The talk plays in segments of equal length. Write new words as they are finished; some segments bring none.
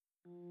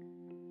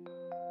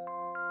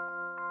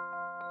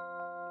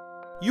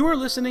You are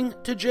listening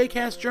to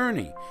JCast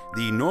Journey,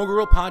 the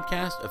inaugural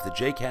podcast of the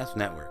JCast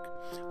Network.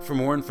 For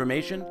more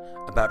information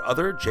about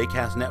other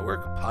JCast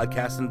Network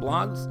podcasts and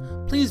blogs,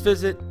 please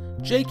visit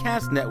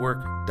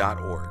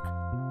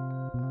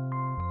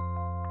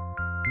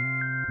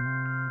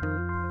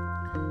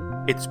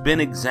jcastnetwork.org. It's been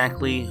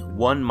exactly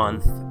 1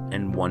 month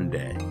and 1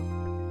 day.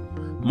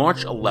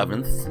 March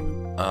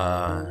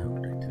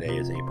 11th, today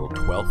is April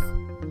 12th,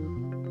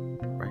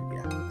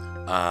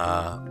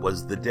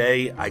 was the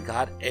day I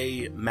got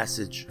a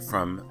message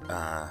from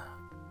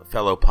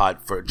fellow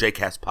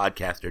JCast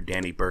podcaster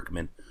Danny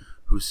Berkman,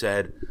 who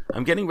said,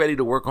 I'm getting ready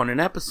to work on an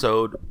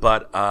episode,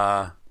 but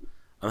I'm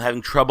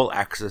having trouble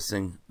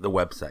accessing the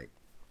website.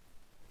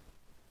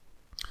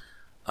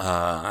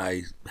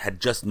 I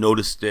had just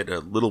noticed it a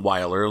little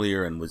while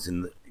earlier and was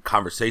in the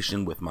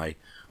conversation with my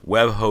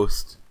web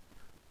host,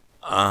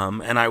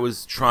 and I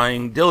was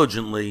trying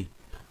diligently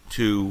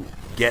to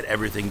get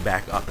everything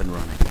back up and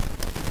running.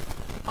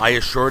 I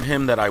assured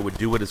him that I would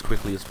do it as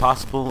quickly as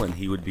possible and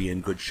he would be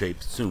in good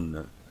shape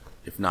soon,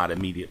 if not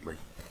immediately.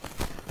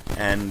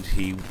 And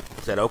he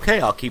said, okay,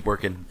 I'll keep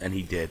working, and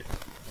he did.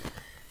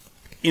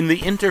 In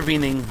the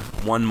intervening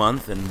 1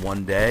 month and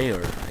 1 day,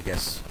 or I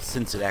guess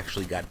since it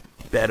actually got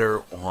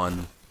better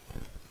on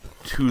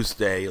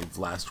Tuesday of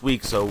last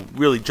week, so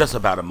really just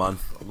about a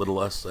month, a little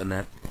less than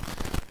that,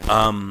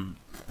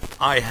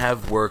 I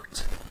have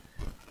worked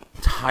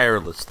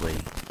tirelessly,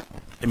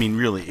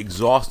 really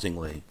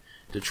exhaustingly,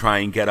 to try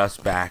and get us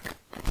back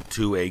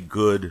to a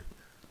good,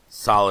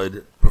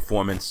 solid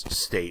performance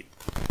state.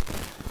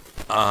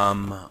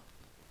 And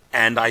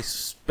I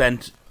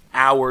spent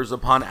hours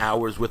upon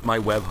hours with my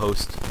web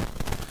host,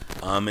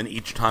 and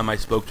each time I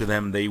spoke to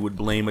them, they would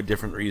blame a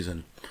different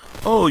reason.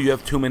 Oh, you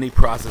have too many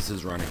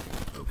processes running.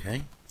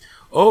 Okay.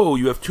 Oh,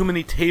 you have too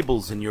many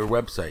tables in your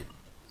website,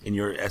 in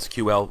your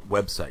SQL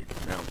website.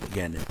 Now,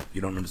 again, if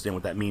you don't understand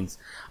what that means,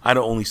 I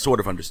don't only sort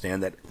of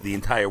understand that the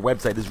entire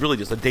website is really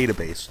just a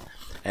database.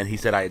 And he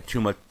said I had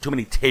too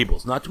many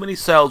tables. Not too many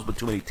cells, but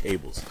too many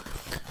tables.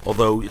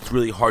 Although it's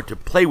really hard to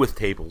play with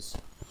tables.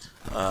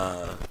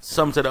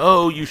 Some said,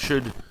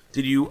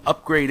 did you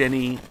upgrade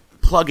any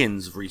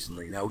plugins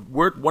recently? Now,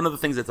 one of the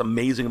things that's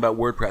amazing about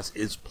WordPress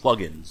is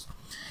plugins.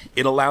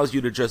 It allows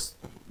you to just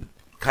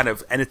kind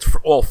of, and it's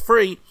all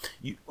free,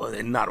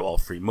 not all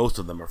free, most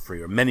of them are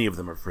free, or many of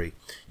them are free.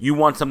 You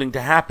want something to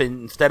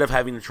happen, instead of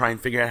having to try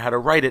and figure out how to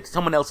write it,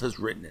 someone else has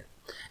written it.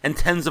 And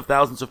tens of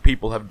thousands of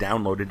people have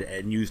downloaded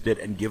and used it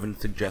and given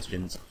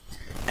suggestions.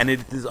 And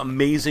it is an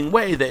amazing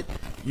way that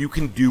you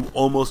can do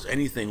almost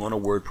anything on a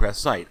WordPress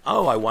site.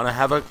 Oh, I want to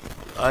have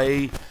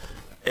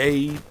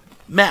a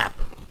map.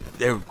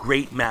 They're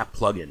great map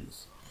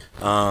plugins.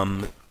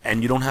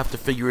 And you don't have to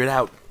figure it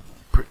out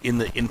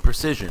in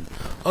precision.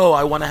 Oh,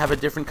 I want to have a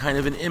different kind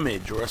of an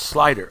image or a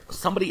slider.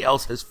 Somebody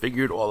else has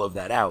figured all of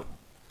that out.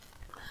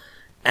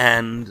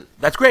 And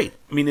that's great.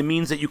 It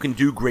means that you can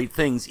do great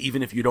things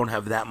even if you don't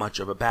have that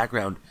much of a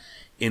background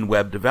in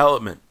web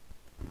development.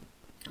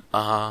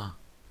 So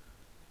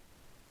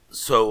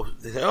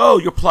they say, oh,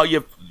 you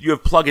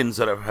have plugins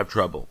that have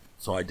trouble.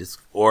 So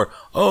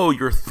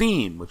your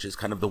theme, which is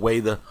kind of the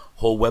way the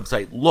whole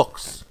website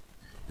looks,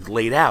 is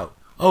laid out.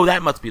 Oh,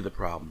 that must be the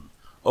problem.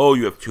 Oh,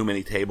 you have too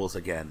many tables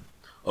again.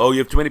 Oh, you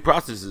have too many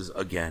processes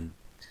again.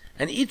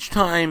 And each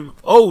time,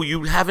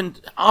 you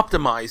haven't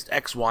optimized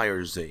X, Y,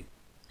 or Z.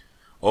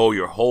 Oh,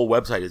 your whole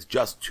website is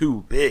just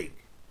too big.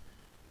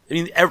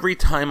 Every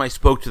time I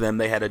spoke to them,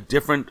 they had a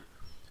different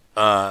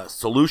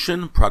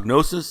solution,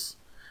 prognosis,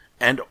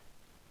 and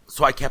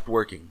so I kept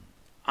working.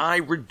 I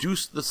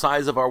reduced the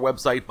size of our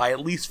website by at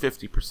least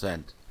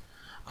 50%.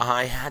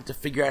 I had to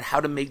figure out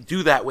how to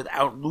do that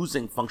without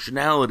losing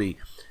functionality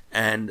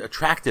and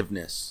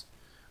attractiveness.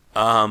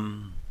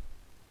 And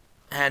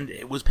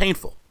it was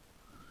painful,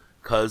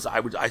 because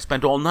I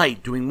spent all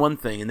night doing one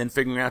thing and then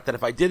figuring out that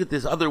if I did it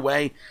this other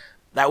way,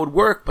 that would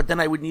work, but then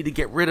I would need to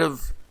get rid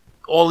of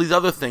all these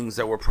other things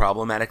that were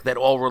problematic that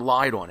all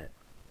relied on it.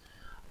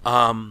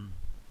 And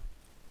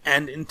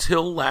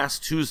until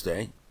last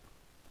Tuesday,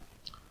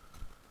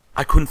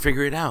 I couldn't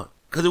figure it out.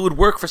 Because it would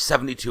work for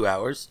 72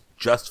 hours,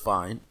 just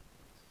fine.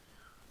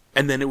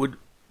 And then it would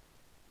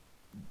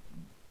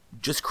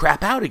just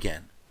crap out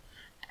again.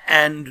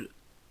 And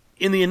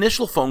in the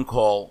initial phone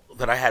call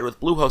that I had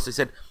with Bluehost, they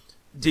said,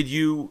 did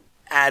you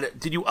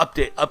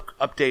update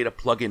a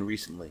plugin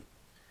recently?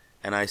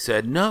 And I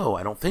said, no,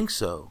 I don't think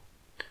so.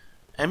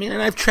 And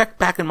I've checked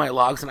back in my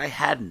logs, and I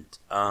hadn't.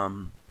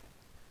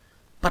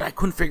 But I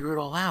couldn't figure it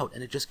all out,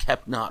 and it just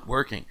kept not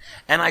working.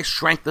 And I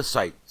shrank the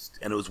site,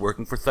 and it was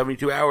working for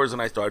 72 hours,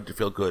 and I started to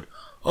feel good.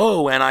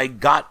 Oh, and I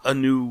got a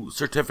new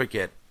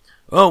certificate.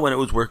 Oh, and it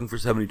was working for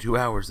 72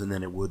 hours, and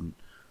then it wouldn't.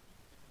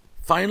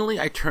 Finally,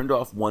 I turned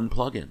off one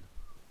plugin.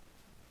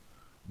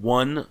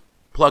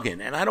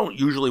 And I don't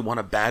usually want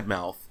to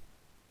badmouth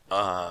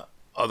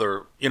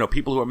other,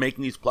 people who are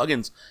making these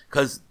plugins,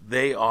 because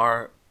they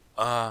are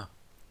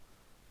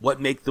what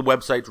make the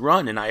websites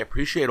run, and I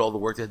appreciate all the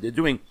work that they're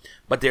doing.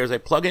 But there's a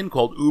plugin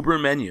called Uber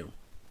Menu.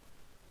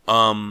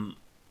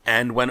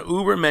 And when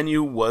Uber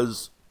Menu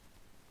was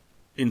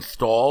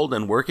installed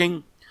and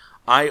working,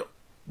 I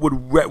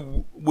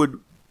would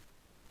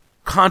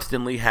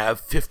constantly have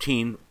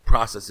 15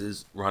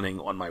 processes running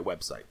on my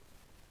website.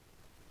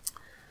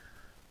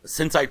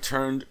 Since I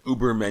turned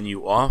Uber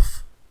menu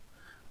off,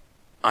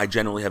 I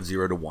generally have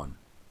 0 to 1.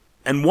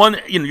 And one,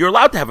 you're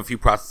allowed to have a few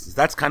processes.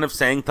 That's kind of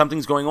saying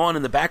something's going on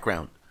in the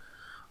background.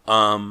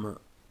 And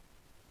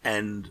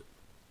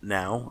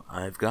now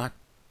I've got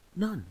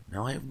none.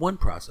 Now I have one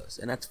process,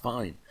 and that's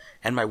fine.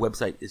 And my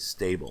website is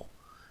stable.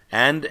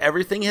 And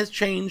everything has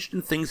changed,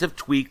 and things have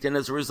tweaked. And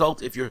as a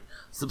result, if you're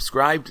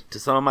subscribed to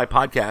some of my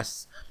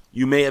podcasts,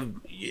 you may have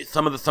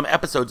some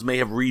episodes may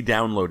have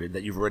re-downloaded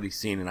that you've already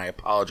seen, and I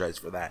apologize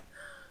for that.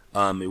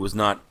 It was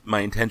not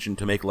my intention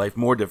to make life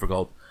more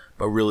difficult,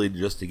 but really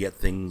just to get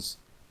things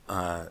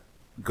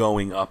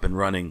going up and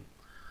running.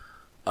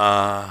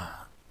 I'm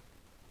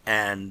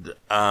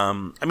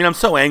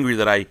so angry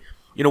that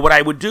what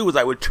I would do is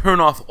I would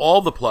turn off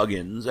all the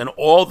plugins and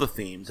all the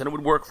themes, and it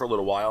would work for a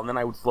little while, and then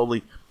I would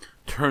slowly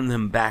turn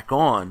them back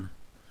on.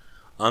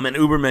 And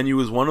Uber Menu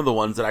is one of the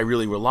ones that I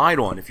really relied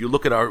on. If you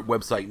look at our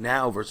website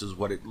now versus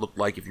what it looked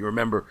like, if you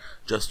remember,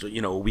 just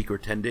a week or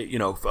 10 days,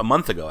 a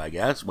month ago, I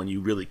guess, when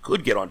you really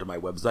could get onto my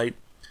website,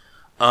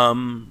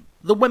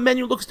 the web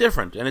menu looks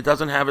different, and it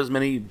doesn't have as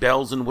many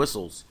bells and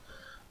whistles.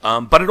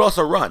 But it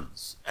also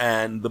runs,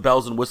 and the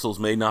bells and whistles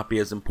may not be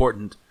as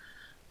important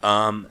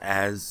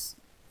as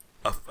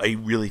a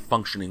really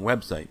functioning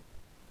website.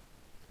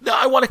 Now,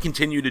 I want to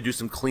continue to do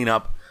some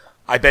cleanup.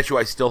 I bet you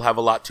I still have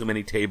a lot too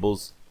many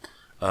tables.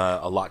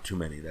 A lot too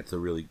many. That's a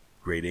really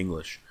great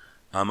English.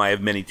 I have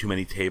many too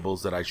many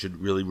tables that I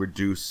should really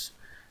reduce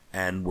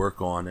and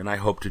work on, and I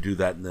hope to do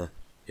that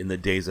in the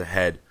days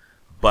ahead.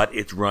 But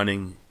it's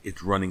running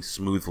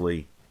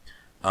smoothly,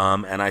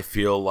 and I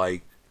feel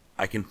like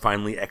I can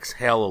finally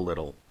exhale a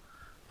little.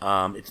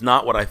 It's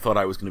not what I thought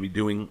I was going to be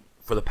doing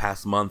for the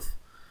past month.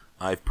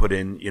 I've put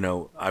in,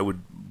 I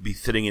would be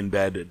sitting in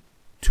bed at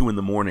 2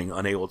 a.m,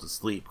 unable to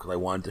sleep because I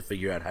wanted to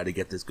figure out how to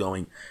get this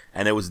going,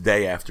 and it was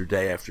day after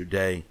day after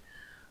day.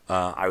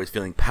 I was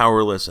feeling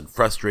powerless and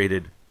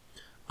frustrated,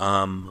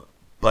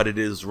 but it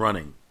is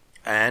running.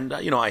 And,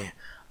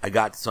 I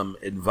got some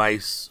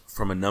advice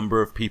from a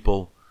number of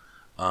people.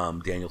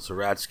 Daniel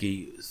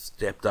Saratsky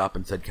stepped up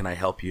and said, "Can I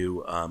help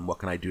you? What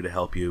can I do to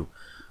help you?"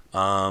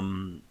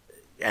 And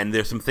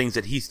there's some things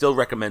that he still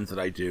recommends that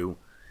I do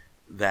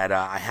that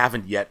I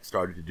haven't yet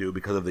started to do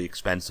because of the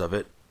expense of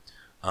it.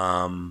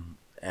 And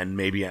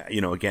maybe,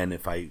 again,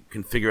 if I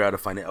can figure out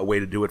a way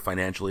to do it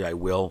financially, I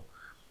will.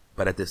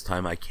 But at this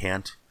time, I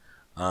can't.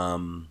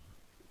 And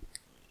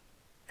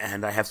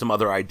I have some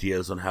other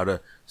ideas on how to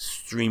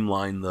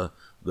streamline the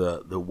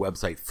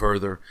website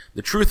further.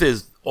 The truth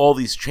is, all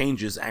these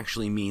changes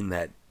actually mean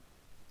that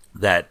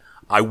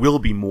I will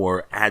be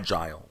more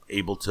agile,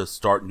 able to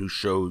start new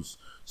shows,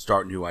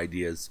 start new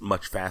ideas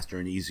much faster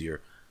and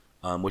easier,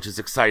 which is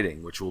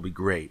exciting, which will be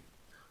great.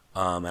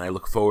 And I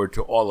look forward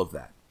to all of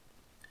that.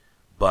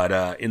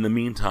 But in the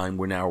meantime,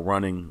 we're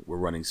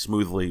running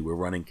smoothly, we're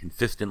running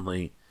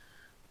consistently,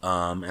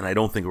 and I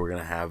don't think we're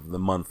going to have the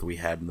month we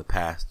had in the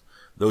past.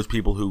 Those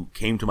people who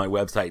came to my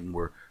website and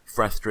were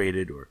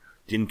frustrated or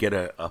didn't get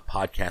a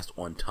podcast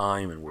on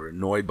time and were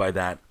annoyed by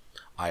that,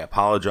 I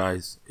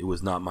apologize. It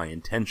was not my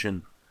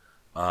intention,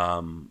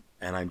 and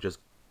I'm just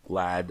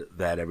glad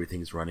that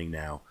everything's running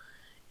now.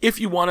 If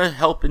you want to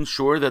help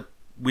ensure that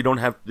we don't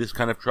have this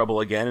kind of trouble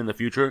again in the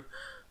future,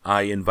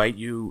 I invite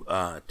you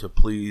to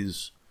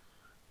please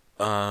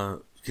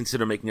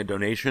consider making a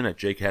donation at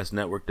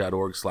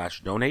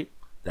jcastnetwork.org/donate.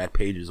 That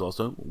page is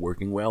also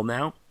working well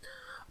now.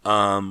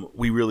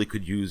 We really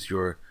could use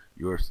your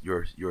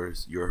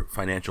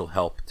financial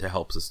help to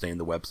help sustain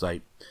the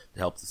website, to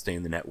help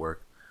sustain the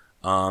network.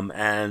 I'll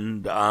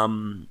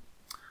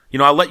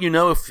let you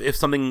know if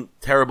something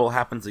terrible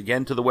happens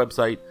again to the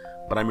website,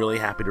 but I'm really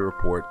happy to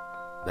report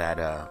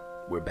that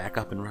we're back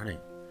up and running.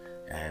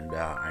 And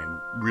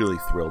I'm really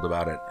thrilled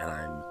about it, and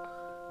I'm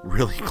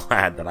really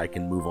glad that I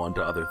can move on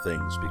to other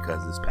things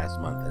because this past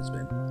month has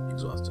been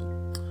exhausting.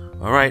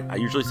 All right, I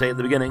usually say at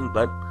the beginning,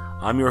 but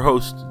I'm your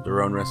host,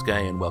 Daron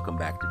Rescay, and welcome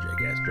back to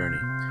JCast Journey.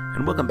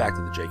 And welcome back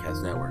to the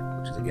JCast Network,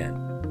 which is, again,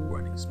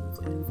 running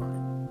smoothly and fine.